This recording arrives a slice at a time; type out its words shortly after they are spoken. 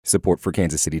Support for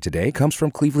Kansas City Today comes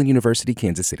from Cleveland University,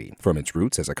 Kansas City. From its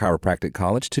roots as a chiropractic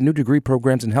college to new degree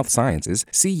programs in health sciences,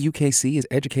 CUKC is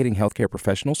educating healthcare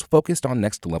professionals focused on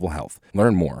next-level health.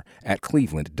 Learn more at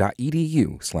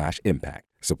cleveland.edu/impact.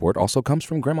 Support also comes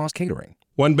from Grandma's Catering.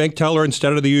 One bank teller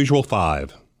instead of the usual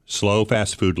 5. Slow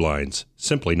fast food lines.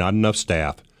 Simply not enough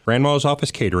staff. Grandma's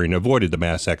Office Catering avoided the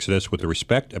mass exodus with the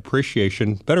respect,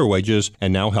 appreciation, better wages,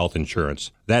 and now health insurance.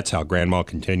 That's how Grandma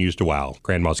continues to wow.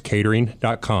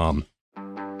 Grandma'sCatering.com.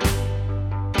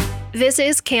 This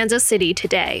is Kansas City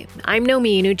Today. I'm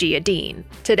Nomin Ujiyediin.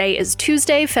 Today is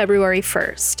Tuesday, February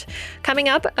 1st. Coming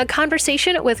up, a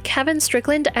conversation with Kevin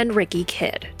Strickland and Ricky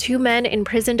Kidd, 2 men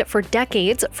imprisoned for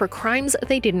decades for crimes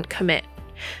they didn't commit.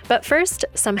 But first,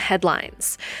 some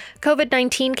headlines.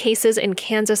 COVID-19 cases in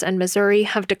Kansas and Missouri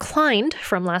have declined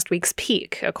from last week's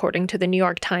peak, according to the New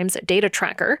York Times data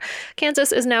tracker.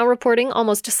 Kansas is now reporting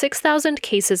almost 6,000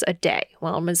 cases a day,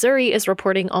 while Missouri is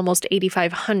reporting almost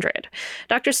 8,500.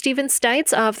 Dr. Steven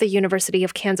Stites of the University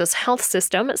of Kansas Health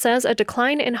System says a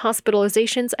decline in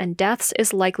hospitalizations and deaths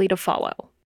is likely to follow.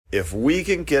 If we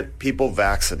can get people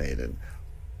vaccinated,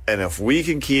 and if we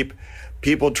can keep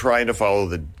people trying to follow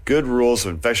the good rules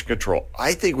of infection control,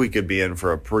 I think we could be in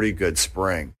for a pretty good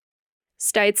spring.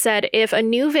 Stites said if a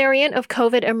new variant of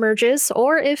COVID emerges,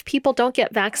 or if people don't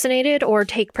get vaccinated or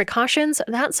take precautions,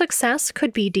 that success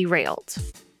could be derailed.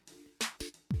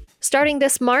 Starting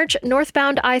this March,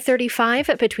 northbound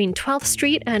I-35 between 12th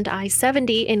Street and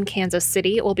I-70 in Kansas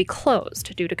City will be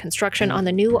closed due to construction on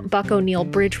the new Buck O'Neill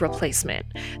Bridge replacement.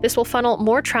 This will funnel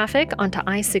more traffic onto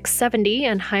I-670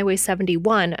 and Highway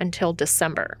 71 until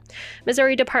December.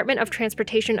 Missouri Department of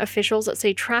Transportation officials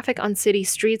say traffic on city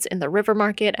streets in the River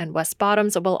Market and West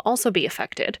Bottoms will also be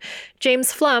affected.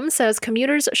 James Flum says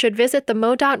commuters should visit the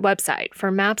MoDOT website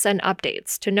for maps and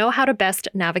updates to know how to best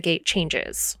navigate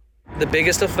changes. The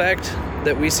biggest effect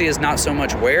that we see is not so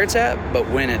much where it's at, but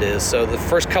when it is. So the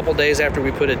first couple days after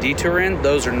we put a detour in,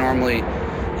 those are normally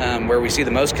where we see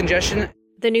the most congestion.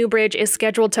 The new bridge is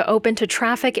scheduled to open to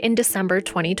traffic in December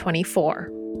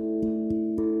 2024.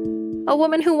 A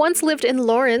woman who once lived in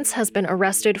Lawrence has been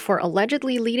arrested for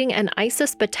allegedly leading an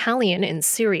ISIS battalion in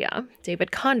Syria.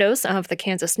 David Condos of the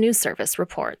Kansas News Service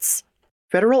reports.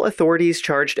 Federal authorities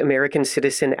charged American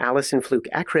citizen Allison Fluke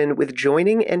Ekren with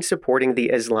joining and supporting the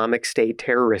Islamic State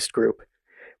terrorist group.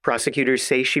 Prosecutors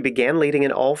say she began leading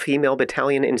an all-female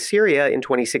battalion in Syria in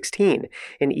 2016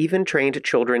 and even trained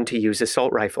children to use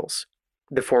assault rifles.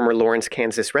 The former Lawrence,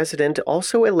 Kansas resident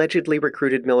also allegedly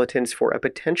recruited militants for a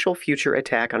potential future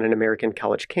attack on an American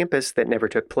college campus that never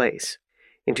took place.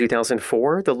 In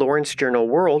 2004, the Lawrence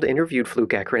Journal-World interviewed Fluke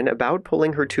Ekren about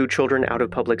pulling her 2 children out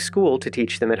of public school to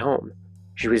teach them at home.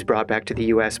 She was brought back to the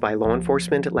U.S. by law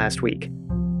enforcement last week.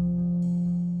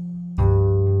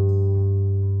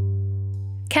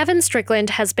 Kevin Strickland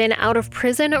has been out of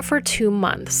prison for 2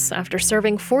 months after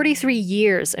serving 43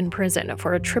 years in prison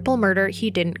for a triple murder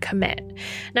he didn't commit.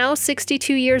 Now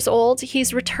 62 years old,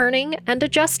 he's returning and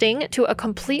adjusting to a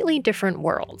completely different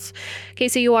world.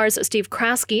 KCUR's Steve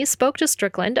Kraske spoke to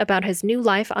Strickland about his new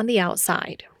life on the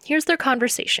outside. Here's their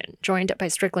conversation, joined by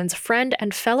Strickland's friend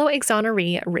and fellow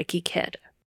exoneree, Ricky Kidd.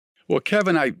 Well,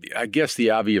 Kevin, I guess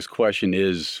the obvious question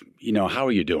is, how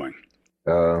are you doing?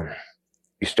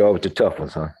 You start with the tough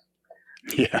ones, huh?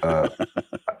 Yeah.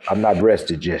 I'm not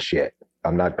rested just yet.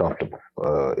 I'm not comfortable.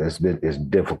 It's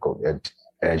difficult.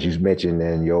 As you mentioned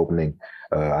in your opening,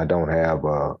 I don't have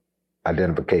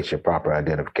proper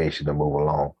identification to move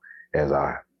along as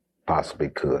I possibly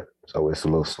could. So it's a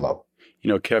little slow.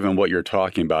 Kevin, what you're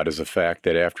talking about is the fact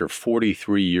that after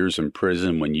 43 years in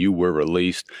prison, when you were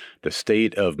released, the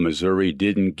state of Missouri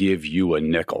didn't give you a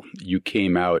nickel. You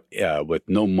came out with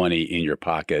no money in your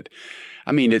pocket.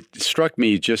 I mean, it struck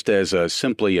me just as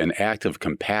simply an act of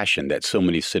compassion that so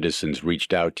many citizens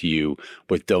reached out to you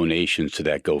with donations to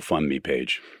that GoFundMe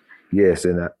page. Yes,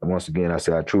 and once again, I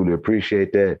said I truly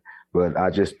appreciate that. But I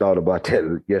just thought about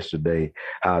that yesterday,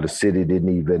 how the city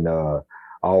didn't even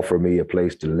offer me a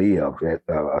place to live,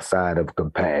 a side of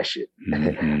compassion.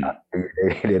 Mm-hmm.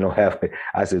 They don't have,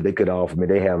 I said they could offer me,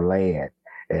 they have land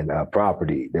and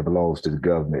property that belongs to the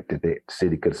government that the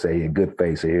city could say in good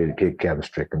faith, here to kick Kevin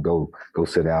Strickland, go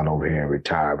sit down over here and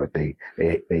retire. But they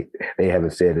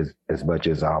haven't said as much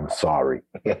as I'm sorry.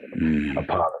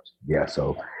 Apology. Yeah,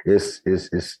 so it's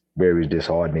very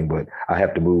disheartening, but I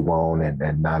have to move on and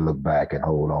not look back and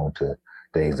hold on to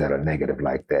things that are negative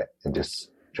like that and just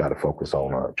try to focus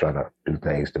on trying to do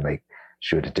things to make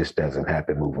sure that this doesn't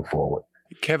happen moving forward.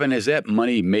 Kevin, has that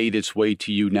money made its way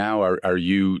to you now? Do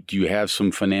you have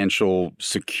some financial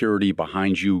security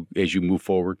behind you as you move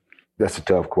forward? That's a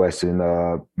tough question.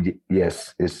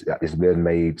 Yes, it's been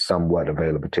made somewhat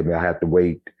available to me. I have to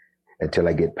wait until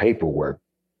I get paperwork.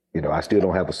 I still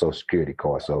don't have a Social Security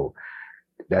card, so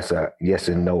that's a yes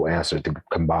and no answer to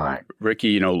combine.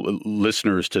 Ricky,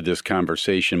 listeners to this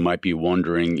conversation might be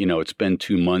wondering, it's been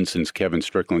 2 months since Kevin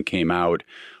Strickland came out.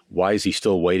 Why is he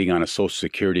still waiting on a Social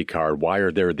Security card? Why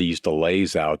are there these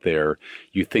delays out there?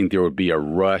 You think there would be a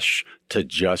rush to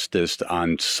justice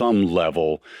on some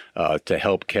level to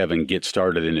help Kevin get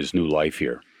started in his new life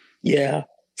here? Yeah.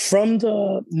 From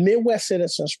the Midwest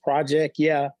Citizens Project,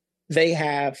 they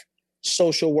have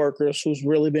social workers who's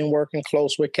really been working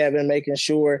close with Kevin, making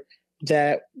sure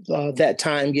that that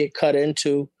time get cut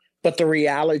into. But the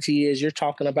reality is you're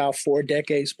talking about 4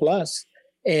 decades plus.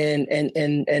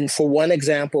 And for one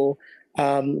example,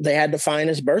 they had to find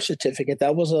his birth certificate.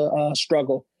 That was a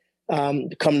struggle.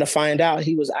 Come to find out,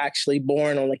 he was actually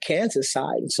born on the Kansas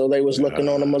side. So they was looking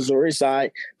on the Missouri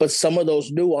side. But some of those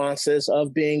nuances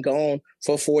of being gone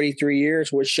for 43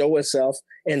 years would show itself.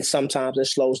 And sometimes it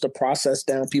slows the process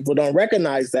down. People don't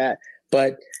recognize that.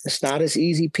 But it's not as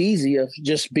easy peasy of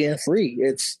just being free.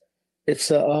 It's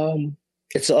an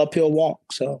uphill walk.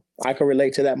 So I can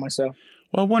relate to that myself.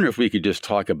 Well, I wonder if we could just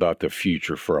talk about the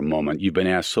future for a moment. You've been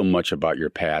asked so much about your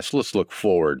past. Let's look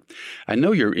forward. I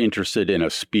know you're interested in a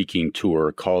speaking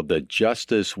tour called the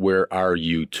Justice Where Are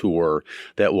You Tour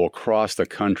that will cross the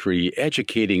country,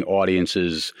 educating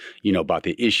audiences, about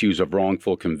the issues of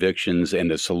wrongful convictions and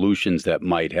the solutions that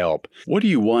might help. What do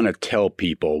you want to tell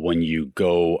people when you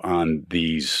go on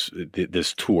this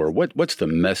tour? What's the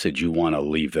message you want to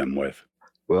leave them with?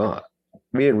 Well,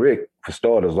 me and Rick, for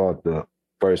starters, aren't the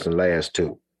first and last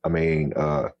two. I mean,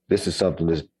 this is something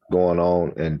that's going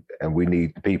on, and we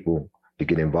need people to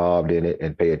get involved in it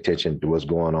and pay attention to what's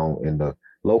going on in the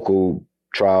local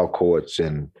trial courts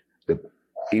and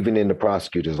even in the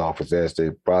prosecutor's office as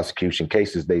the prosecution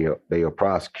cases they are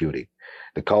prosecuting.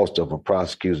 The cost of a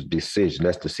prosecutor's decision,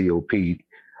 that's the COP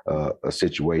a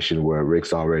situation where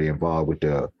Rick's already involved with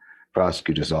the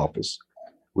prosecutor's office.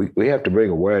 We have to bring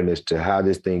awareness to how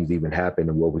these things even happen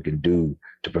and what we can do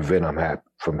to prevent them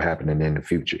from happening in the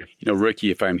future.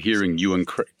 Ricky, if I'm hearing you and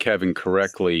Kevin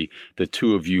correctly, the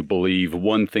two of you believe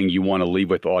one thing you want to leave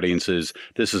with audiences,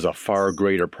 this is a far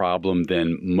greater problem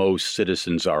than most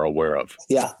citizens are aware of.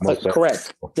 Yeah,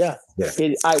 correct. Yeah.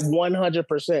 I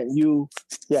 100%. You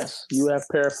have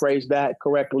paraphrased that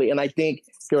correctly. And I think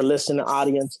your listening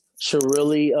audience should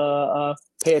really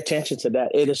pay attention to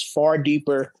that. It is far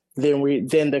deeper than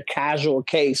the casual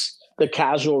case, the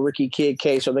casual Ricky Kidd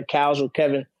case or the casual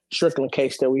Kevin Strickland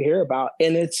case that we hear about.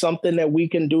 And it's something that we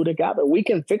can do together. We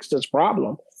can fix this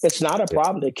problem. It's not a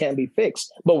problem that can't be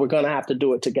fixed, but we're going to have to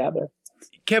do it together.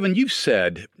 Kevin, you've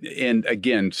said, and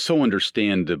again, so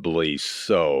understandably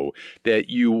so, that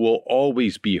you will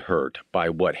always be hurt by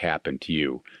what happened to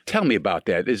you. Tell me about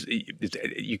that.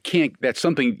 That's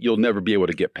something you'll never be able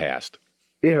to get past.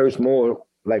 It hurts more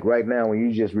like right now when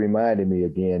you just reminded me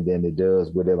again than it does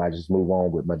whenever I just move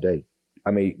on with my day. I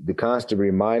mean, the constant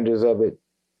reminders of it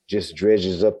just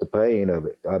dredges up the pain of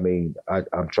it. I mean,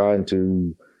 I'm trying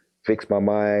to fix my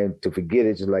mind to forget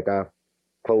it, just like I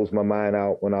closed my mind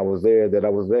out when I was there, that I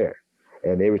was there.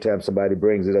 And every time somebody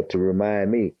brings it up to remind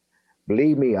me,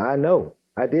 believe me, I know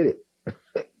I did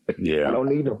it. Yeah. I don't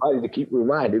need nobody to keep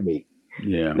reminding me.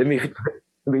 Yeah. Let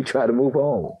me try to move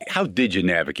on. How did you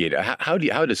navigate it? How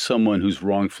does someone who's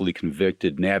wrongfully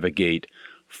convicted navigate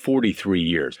 43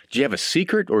 years? Do you have a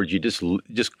secret, or did you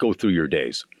just go through your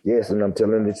days? Yes, and I'm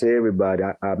telling it to everybody.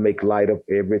 I make light of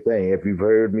everything. If you've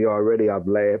heard me already, I've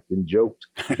laughed and joked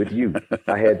with you.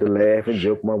 I had to laugh and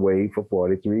joke my way for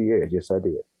 43 years. Yes, I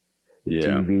did. Yeah.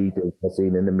 TV, I've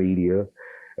seen in the media,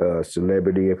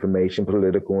 celebrity information,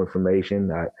 political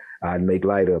information. I'd make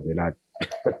light of it.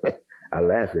 I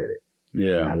laugh at it.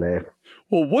 Yeah. I laugh.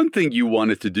 Well, one thing you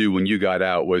wanted to do when you got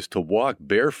out was to walk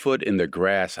barefoot in the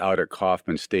grass out at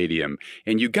Kauffman Stadium,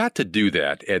 and you got to do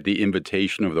that at the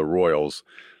invitation of the Royals.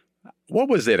 What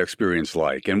was that experience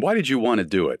like, and why did you want to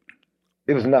do it?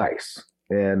 It was nice.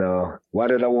 And why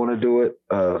did I want to do it?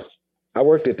 I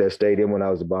worked at that stadium when I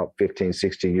was about 15,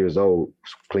 16 years old,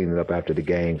 cleaning up after the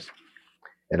games.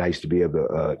 And I used to be able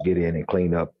to get in and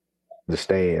clean up the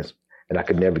stands. And I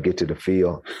could never get to the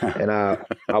field. And I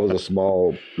was a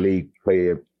small league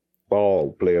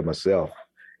ball player myself.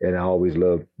 And I always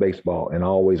loved baseball. And I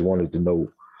always wanted to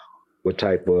know what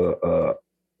type of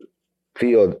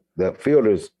field the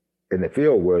fielders in the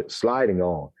field were sliding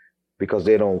on, because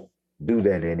they don't do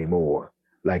that anymore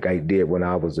like I did when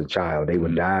I was a child. They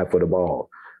would dive for the ball.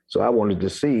 So I wanted to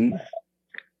see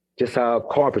just how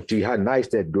carpety, how nice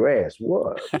that grass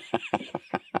was.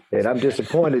 And I'm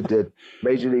disappointed that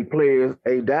Major League players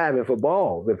ain't diving for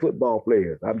balls, and football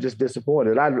players. I'm just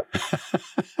disappointed. I'd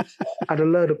have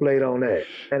loved to play on that.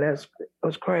 And that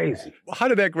was crazy. How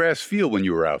did that grass feel when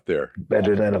you were out there?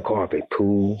 Better than a carpet,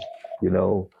 cool,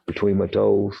 between my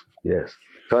toes. Yes.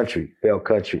 Country, felt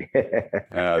country.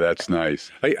 That's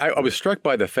nice. I was struck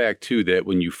by the fact, too, that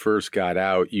when you first got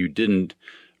out, you didn't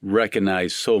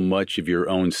recognize so much of your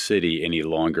own city any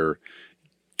longer.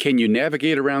 Can you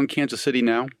navigate around Kansas City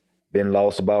now? Been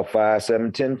lost about 5,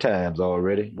 7, 10 times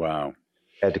already. Wow.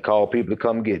 Had to call people to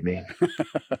come get me.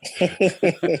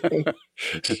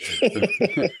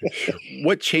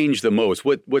 What changed the most?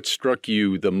 What struck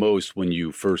you the most when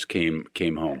you first came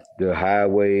home? The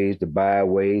highways, the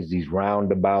byways, these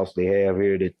roundabouts they have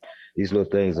here, that these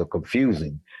little things are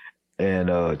confusing.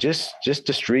 And just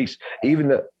the streets, even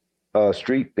the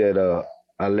street that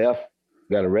I left,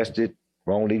 got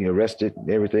wrongly arrested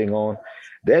and everything on.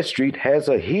 That street has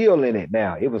a hill in it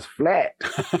now. It was flat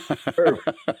earth.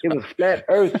 It was flat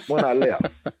earth when I left.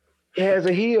 It has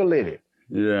a hill in it.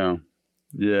 Yeah.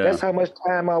 That's how much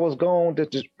time I was gone that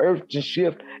the earth just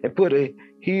shift and put a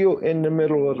hill in the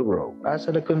middle of the road. I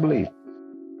said I couldn't believe it.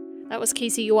 That was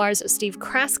KCUR's Steve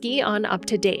Kraske on Up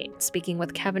to Date, speaking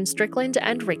with Kevin Strickland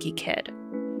and Ricky Kidd.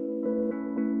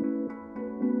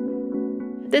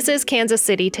 This is Kansas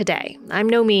City Today. I'm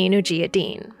Nomin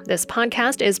Ujiyediin. This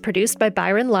podcast is produced by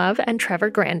Byron Love and Trevor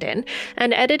Grandin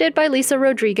and edited by Lisa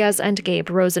Rodriguez and Gabe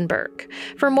Rosenberg.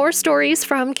 For more stories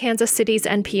from Kansas City's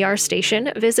NPR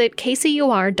station, visit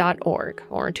kcur.org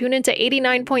or tune into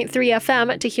 89.3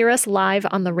 FM to hear us live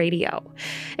on the radio.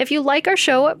 If you like our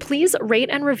show, please rate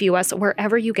and review us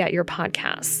wherever you get your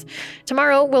podcasts.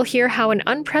 Tomorrow, we'll hear how an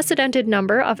unprecedented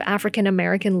number of African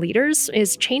American leaders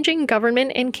is changing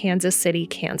government in Kansas City,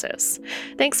 Kansas.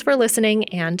 Thanks for listening,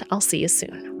 and I'll see you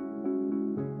soon.